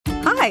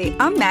Hi,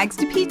 I'm Mags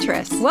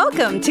DePetris.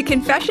 Welcome to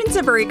Confessions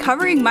of a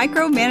Recovering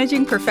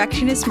Micromanaging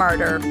Perfectionist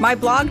Martyr, my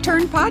blog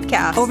turned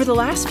podcast. Over the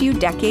last few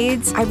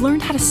decades, I've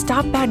learned how to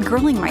stop bad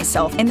girling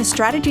myself, and the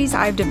strategies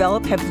I've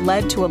developed have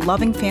led to a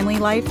loving family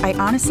life I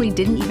honestly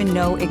didn't even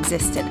know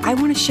existed. I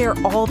want to share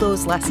all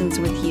those lessons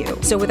with you.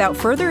 So without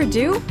further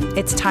ado,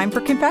 it's time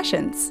for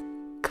Confessions.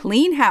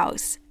 Clean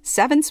house.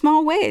 7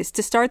 small ways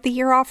to start the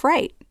year off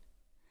right.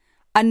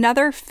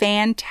 Another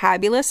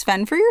fantabulous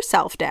Fend for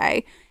Yourself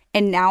day.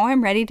 And now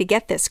I'm ready to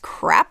get this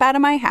crap out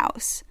of my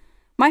house.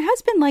 My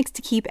husband likes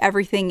to keep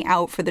everything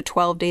out for the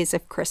 12 days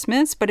of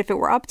Christmas, but if it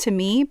were up to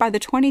me, by the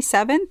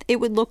 27th,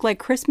 it would look like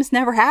Christmas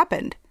never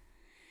happened.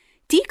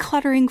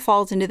 Decluttering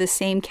falls into the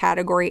same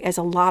category as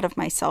a lot of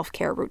my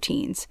self-care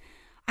routines.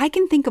 I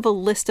can think of a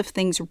list of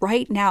things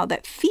right now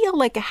that feel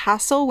like a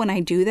hassle when I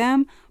do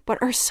them,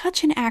 but are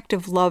such an act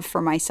of love for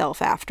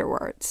myself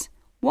afterwards.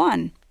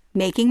 1.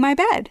 Making my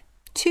bed.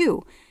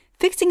 2.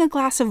 Fixing a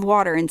glass of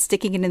water and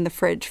sticking it in the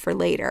fridge for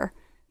later.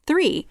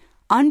 3.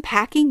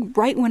 Unpacking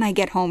right when I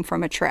get home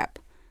from a trip.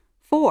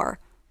 4.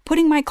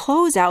 Putting my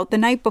clothes out the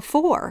night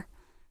before.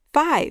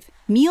 5.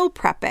 Meal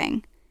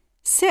prepping.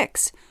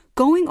 6.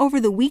 Going over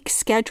the week's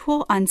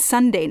schedule on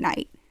Sunday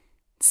night.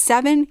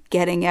 7.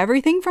 Getting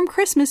everything from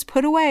Christmas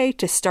put away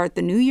to start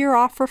the new year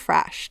off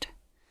refreshed.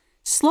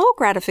 Slow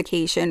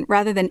gratification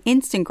rather than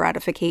instant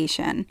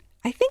gratification.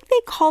 I think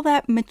they call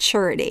that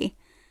maturity.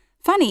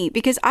 Funny,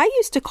 because I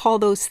used to call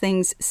those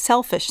things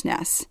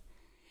selfishness.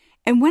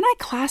 And when I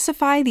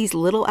classify these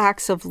little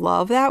acts of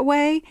love that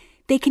way,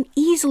 they can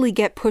easily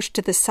get pushed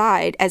to the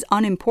side as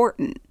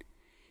unimportant.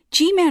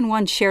 G-Man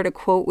once shared a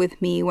quote with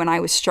me when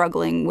I was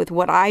struggling with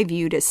what I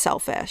viewed as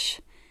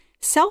selfish.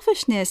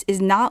 Selfishness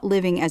is not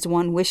living as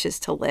one wishes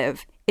to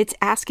live. It's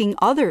asking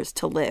others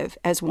to live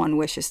as one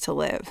wishes to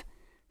live.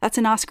 That's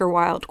an Oscar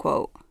Wilde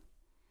quote.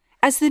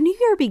 As the new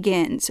year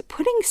begins,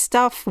 putting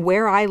stuff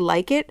where I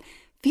like it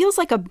feels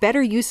like a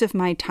better use of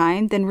my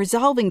time than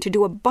resolving to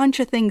do a bunch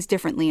of things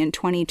differently in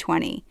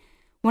 2020.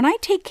 When I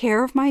take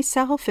care of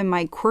myself and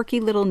my quirky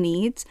little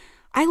needs,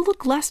 I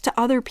look less to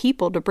other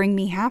people to bring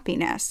me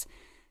happiness.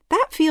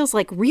 That feels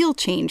like real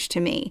change to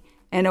me,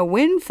 and a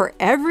win for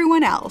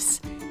everyone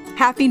else.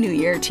 Happy New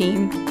Year,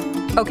 team.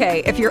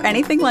 Okay, if you're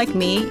anything like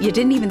me, you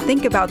didn't even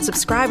think about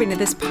subscribing to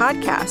this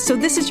podcast, so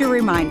this is your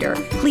reminder.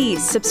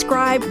 Please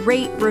subscribe,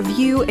 rate,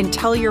 review, and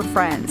tell your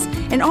friends.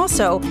 And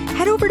also,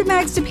 head over to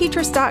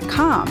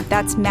magsdepetris.com.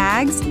 That's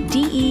Mags,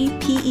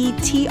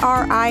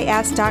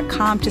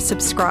 DEPETRIS.com to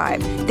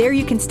subscribe. There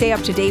you can stay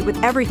up to date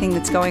with everything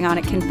that's going on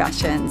at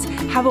Confessions.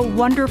 Have a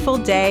wonderful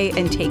day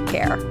and take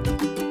care.